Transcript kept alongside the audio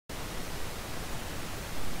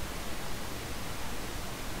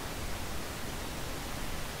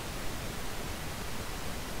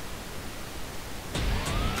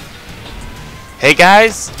Hey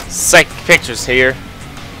guys, Psychic Pictures here.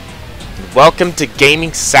 Welcome to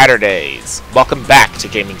Gaming Saturdays. Welcome back to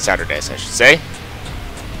Gaming Saturdays, I should say.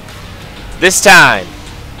 This time,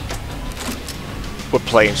 we're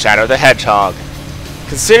playing Shadow the Hedgehog.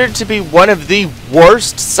 Considered to be one of the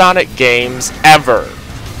worst Sonic games ever.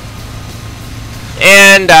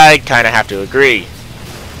 And I kinda have to agree.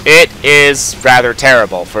 It is rather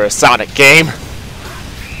terrible for a Sonic game.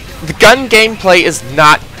 The gun gameplay is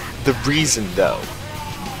not the reason, though.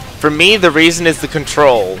 For me, the reason is the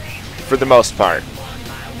control, for the most part.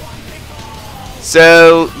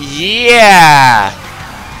 So, yeah.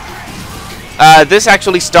 This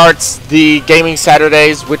actually starts the Gaming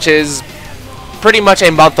Saturdays, which is pretty much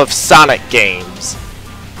a month of Sonic games.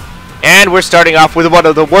 And we're starting off with one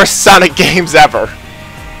of the worst Sonic games ever.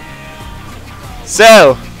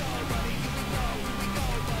 So,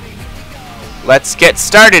 let's get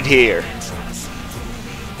started here.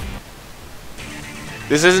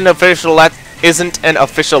 This isn't an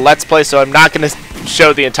official Let's Play, so I'm not going to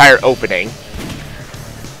show the entire opening.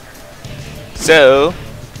 So,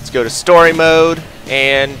 let's go to story mode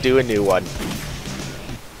and do a new one.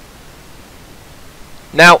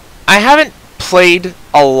 Now, I haven't played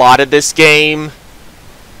a lot of this game.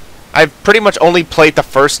 I've pretty much only played the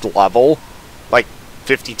first level, like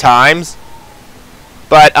 50 times.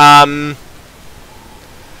 But,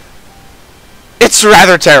 it's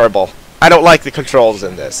rather terrible. I don't like the controls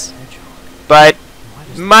in this, but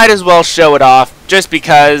might as well show it off just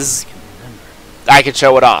because I can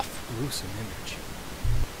show it off.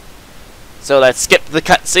 So let's skip the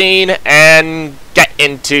cutscene and get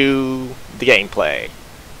into the gameplay.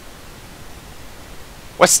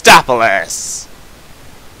 Westopolis!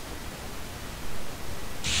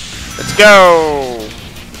 Let's go!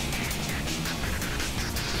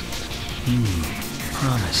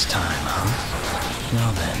 Promise time, huh?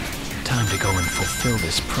 Now then. Time to go and fulfill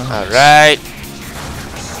this promise. Alright.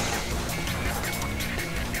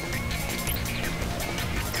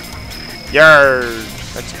 Yarr!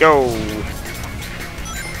 Let's go!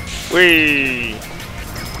 Whee!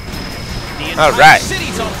 Alright.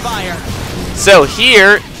 City's on fire. So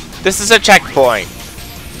here, this is a checkpoint.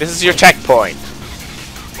 This is your checkpoint.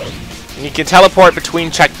 And you can teleport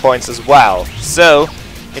between checkpoints as well. So,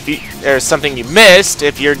 if there's something you missed,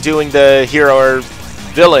 if you're doing the hero or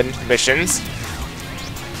villain missions,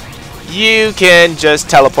 you can just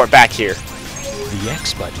teleport back here. The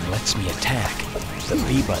X button lets me attack. The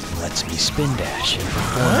B button lets me spin dash and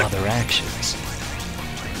perform other actions.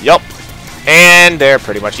 Yup. And they're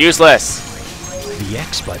pretty much useless. The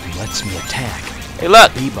X button lets me attack. Hey,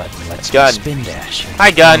 look. The B button lets Gun. me spin dash and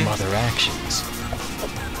Hi, Gun. perform other actions.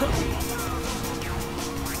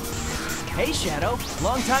 Hey, Shadow.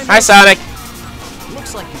 Long time. Hi, Sonic.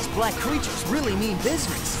 Looks like these black creatures really mean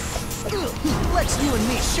business. Let's you and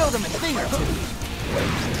me show them a thing or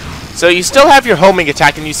two. So you still have your homing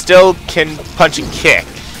attack and you still can punch and kick.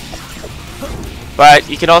 But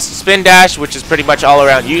you can also spin dash, which is pretty much all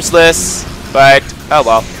around useless. But, oh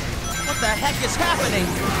well. What the heck is happening?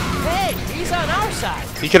 Hey, he's on our side.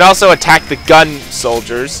 You can also attack the gun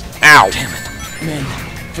soldiers. Ow. Damn it. Men,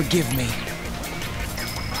 forgive me.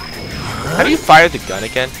 How do you fire the gun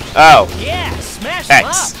again? Oh. Yeah, smash him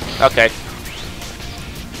X. up. Okay.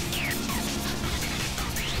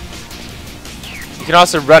 You can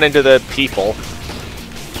also run into the people.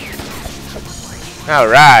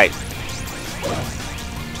 Alright.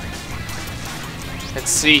 Let's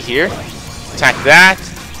see here. Attack that.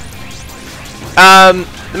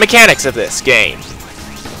 The mechanics of this game.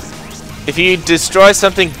 If you destroy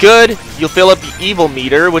something good, you'll fill up the evil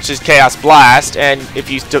meter, which is Chaos Blast, and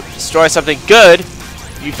if you destroy something good,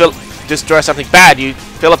 you destroy something bad, you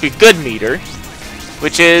fill up your good meter,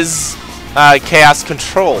 which is Chaos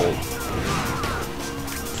Control.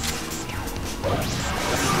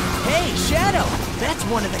 Hey, Shadow. That's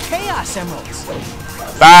one of the Chaos Emeralds.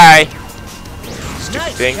 Bye. Stupid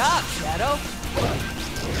Nice thing. job, Shadow.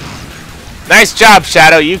 Nice job,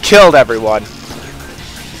 Shadow. You killed everyone.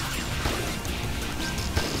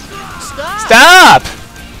 Stop. Stop!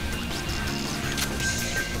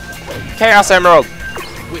 Chaos Emerald.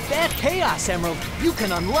 With that Chaos Emerald, you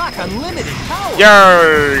can unlock unlimited power.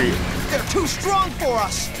 Yay! They're too strong for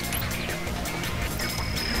us.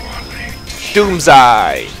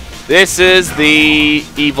 Doomseye. This is the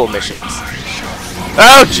evil missions.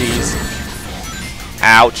 Oh, jeez.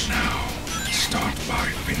 Ouch. Start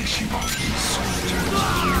by finishing off these soldiers.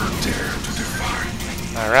 Dare to defy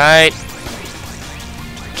me. Alright.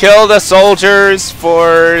 Kill the soldiers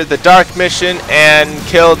for the dark mission and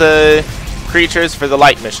kill the creatures for the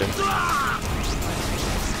light mission.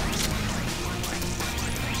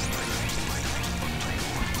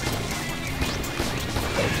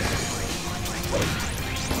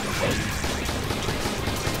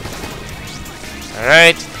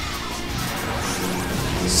 Alright.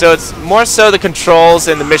 So it's more so the controls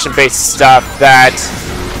and the mission-based stuff that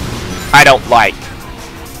I don't like.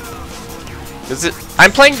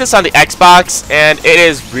 I'm playing this on the Xbox, and it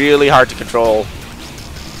is really hard to control.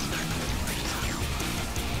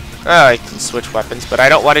 Oh, I can switch weapons, but I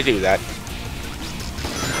don't want to do that. Our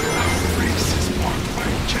race is marked by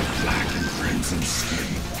jet black and crimson skin,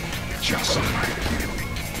 just like you.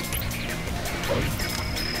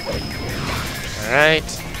 Alright.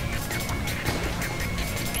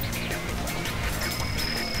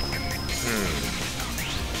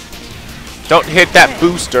 Don't hit that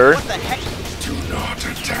booster. What the heck? Do not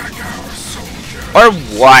attack our soldiers. Or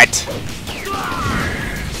what?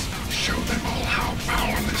 Show them all how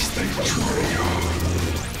powerless they truly are.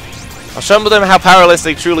 I'll show them how powerless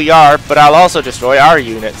they truly are, but I'll also destroy our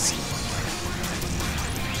units.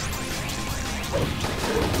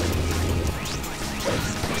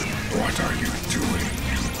 What are you doing,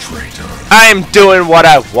 you traitor? I'm doing what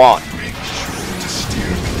I want. Make sure to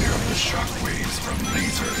steer clear of the shockwaves from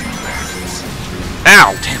laser impacts.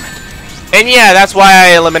 Ow! Damn it. And yeah, that's why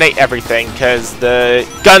I eliminate everything, because the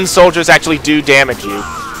gun soldiers actually do damage you.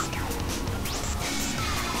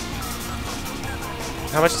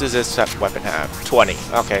 How much does this weapon have? 20.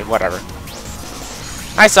 Okay, whatever.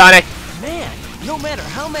 Hi, Sonic. Man, no matter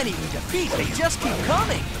how many we defeat, they just keep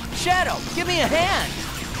coming. Shadow, give me a hand.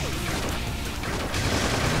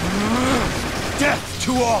 Death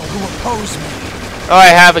to all who oppose me. Oh, I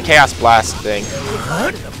have a Chaos Blast thing.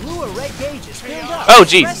 The blue array gauge is filled up. Oh,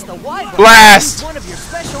 jeez. Press the Y button Blast! to use one of your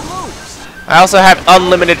special moves. I also have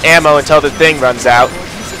unlimited ammo until the thing runs out. Or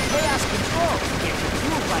using chaos control. If you're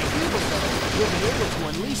fueled by evil, you'll be able to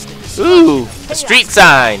unleash the destruction Ooh, of a chaos. street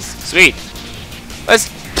sign. Sweet. Let's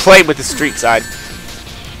play with the street sign.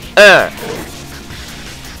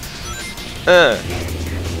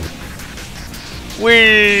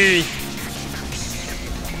 Whee!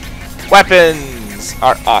 Weapons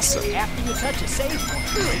are awesome. After you touch a save point,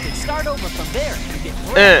 you can start over from there and get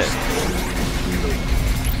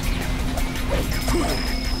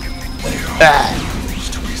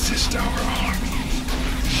To resist our army.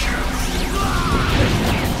 Shadow.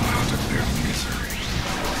 All out of their misery.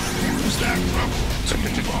 Use that rubble to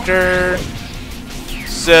move on.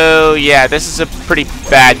 So yeah, this is a pretty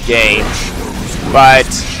bad game, but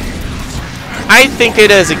I think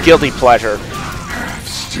it is a guilty pleasure.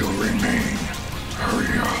 Paths still remain.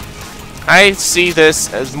 Hurry up. I see this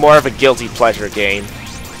as more of a guilty pleasure game.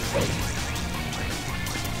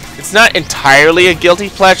 It's not entirely a guilty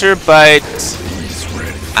pleasure, but He's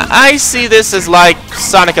ready. I see this as like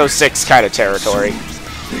Sonic 06 kind of territory.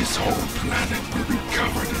 This whole planet will be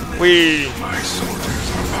covered in this. My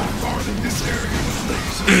soldiers are bombarding this area with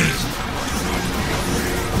lasers.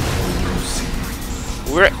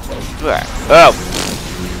 Proceed. Oh.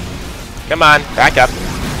 Come on, back up.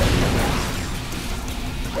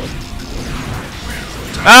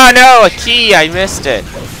 Oh no, a key, I missed it.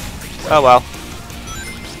 Oh well.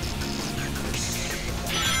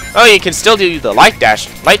 Oh, you can still do the light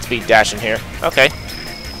speed dash in here. Okay.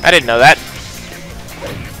 I didn't know that.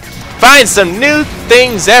 Find some new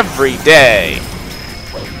things every day.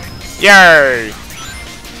 Yay!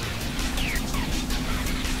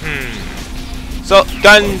 So,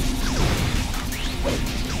 gun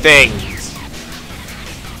things.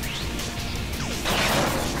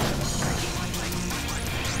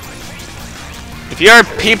 If your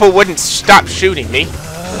people wouldn't stop shooting me.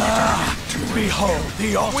 Behold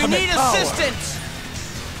the ultimate We need power. assistance!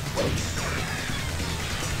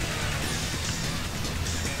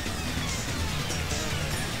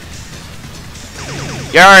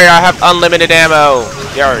 Yari, I have unlimited ammo.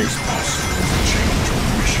 Yari.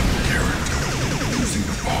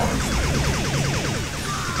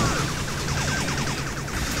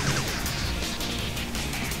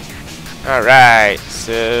 Alright,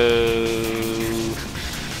 so...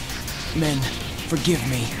 Men, forgive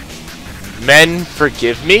me. Men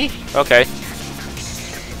forgive me? Okay.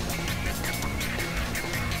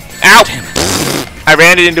 Ow! I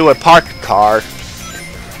ran it into a parked car.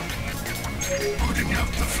 Putting out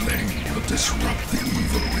the flame will disrupt the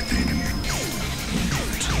evil within you.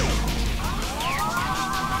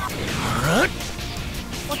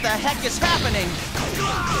 What the heck is happening?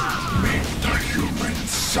 Make the humans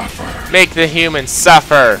suffer. Make the humans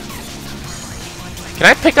suffer. Can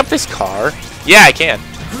I pick up this car? Yeah, I can.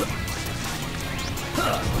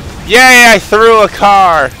 Yay, I threw a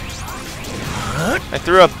car. I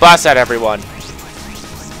threw a bus at everyone.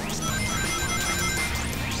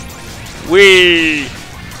 Whee!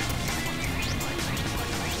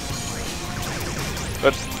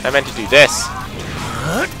 Oops, I meant to do this.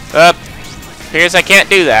 Up. Appears I can't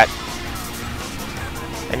do that.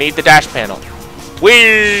 I need the dash panel.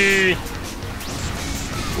 Whee!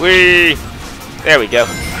 Whee! There we go.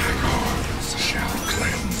 Hedgehogs shall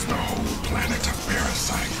cleanse the whole planet of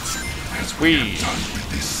parasites, as we Whee! have done with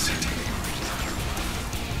this city.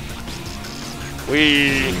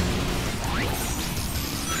 Whee!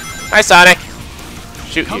 Hi, Sonic.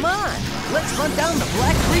 Shoot Come you. on, let's hunt down the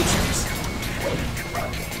black creatures.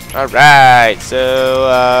 Alright, so,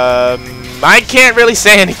 I can't really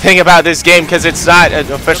say anything about this game because it's not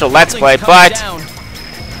an official Let's Play, but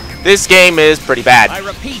this game is pretty bad. I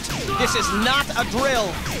repeat, this is not a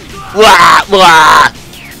drill. Blah, blah.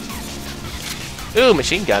 Ooh,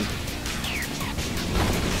 machine gun.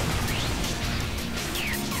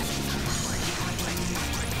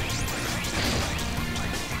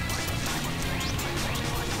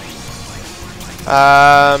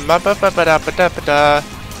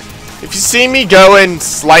 If you see me going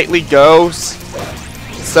slightly goes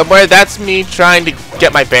somewhere, that's me trying to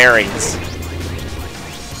get my bearings.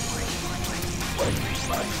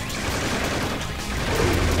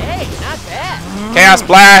 Hey, not bad. Chaos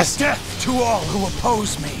Blast! Death to all who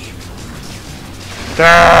oppose me.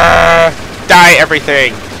 Die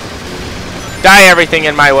everything! Die everything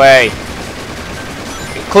in my way!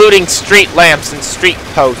 Including street lamps and street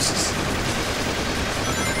posts.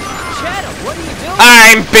 Shadow, what are you doing?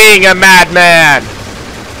 I'm being a madman!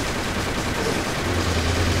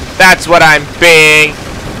 That's what I'm being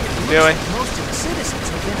doing. Most of the citizens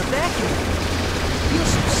have been evacuated. I feel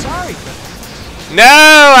so sorry for them. No!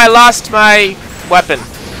 I lost my weapon.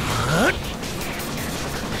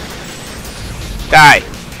 Die.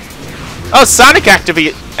 Oh, Sonic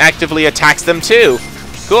actively attacks them too.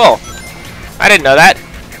 Cool. I didn't know that.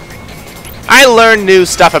 I learn new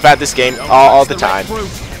stuff about this game all the time.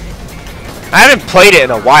 I haven't played it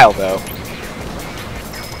in a while though.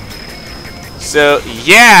 So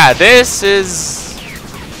yeah, this is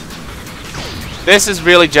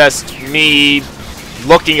really just me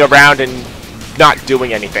looking around and not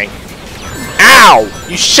doing anything. Ow!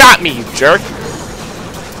 You shot me, you jerk!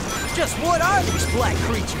 Just what are these black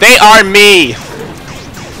creatures? They are me!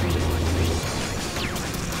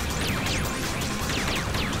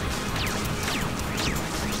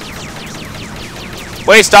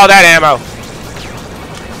 Waste all that ammo.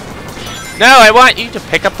 No, I want you to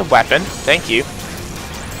pick up the weapon. Thank you.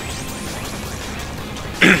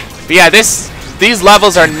 But yeah, these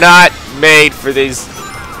levels are not made for these.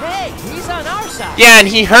 Hey, he's on our side. Yeah, and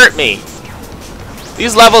he hurt me.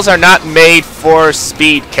 These levels are not made for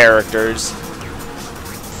speed characters.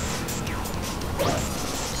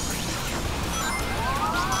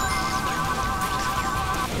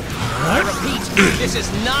 I repeat, this is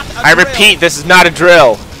not a I drill. repeat, this is not a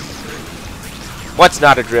drill. What's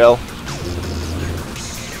not a drill?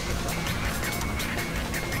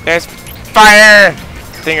 There's fire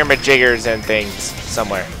thingamajiggers and things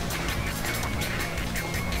somewhere.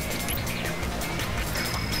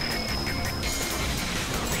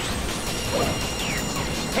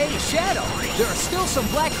 Hey, Shadow, there are still some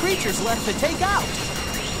black creatures left to take out.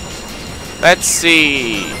 Let's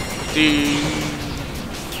see.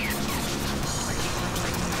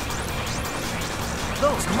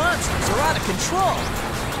 Those monsters are out of control.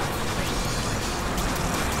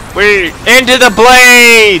 We're into the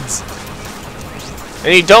blades!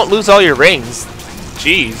 And you don't lose all your rings.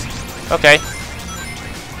 Jeez. Okay.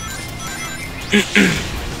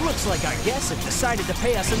 Looks like our guests have decided to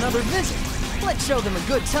pay us another visit. Let's show them a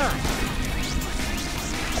good time.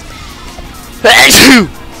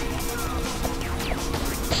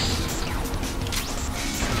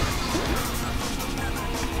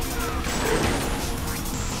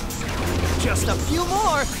 Just a few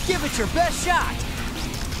more. Give it your best shot.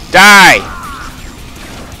 Die!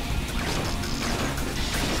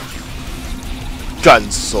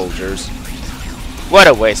 Gun soldiers. What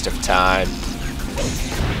a waste of time.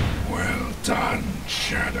 Well done,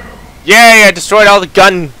 Shadow. Yay, I destroyed all the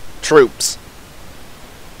gun troops.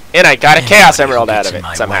 And I got a Chaos Emerald out of it,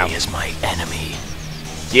 My somehow. way is my enemy.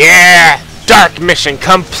 Yeah! Dark mission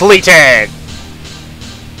completed!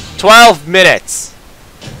 12 minutes.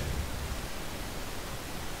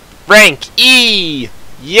 Rank E!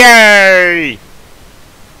 Yay!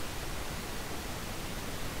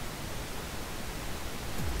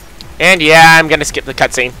 And yeah, I'm gonna skip the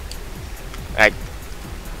cutscene.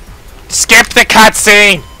 Skip the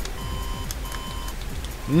cutscene!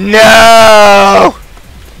 No!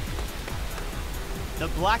 The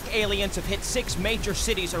black aliens have hit 6 major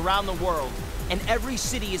cities around the world, and every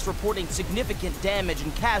city is reporting significant damage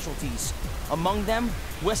and casualties. Among them,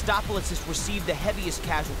 Westopolis has received the heaviest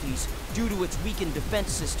casualties due to its weakened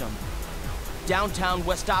defense system. Downtown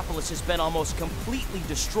Westopolis has been almost completely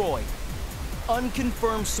destroyed.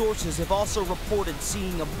 Unconfirmed sources have also reported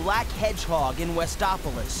seeing a black hedgehog in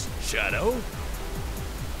Westopolis. Shadow?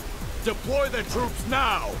 Deploy the troops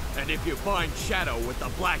now! And if you find Shadow with the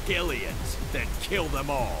black aliens, then kill them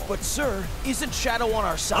all. But sir, isn't Shadow on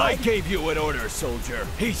our I side? gave you an order, soldier.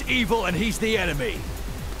 He's evil and he's the enemy.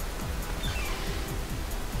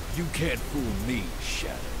 You can't fool me,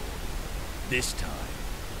 Shadow. This time,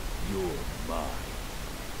 you're mine.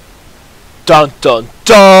 Dun dun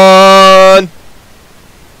dun!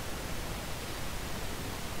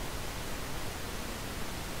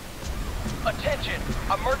 Attention!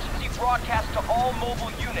 Emergency broadcast to all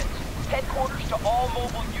mobile units. Headquarters to all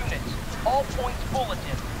mobile units. All points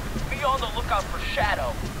bulletin. Be on the lookout for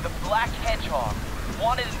Shadow, the black hedgehog.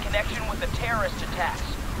 Wanted in connection with the terrorist attacks.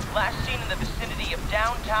 Last seen in the vicinity of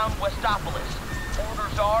downtown Westopolis.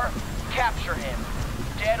 Orders are, capture him.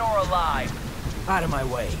 Dead or alive. Out of my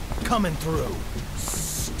way. Coming through.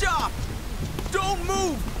 Stop! Don't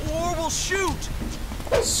move, or we'll shoot!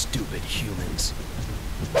 Stupid humans.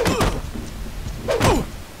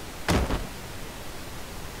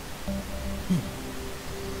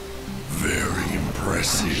 Very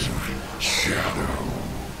impressive, Shadow.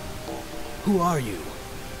 Who are you?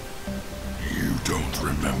 You don't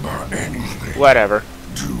remember anything. Whatever.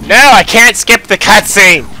 Do No, I can't skip the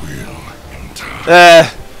cutscene! will in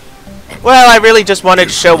time. Well, I really just wanted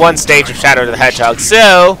to show one stage of Shadow the Hedgehog,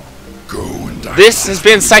 so Go and this has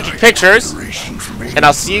been Psychic Pictures, and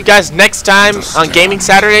I'll see you guys next time on Gaming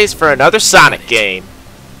Saturdays for another Sonic game.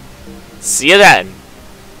 See you then.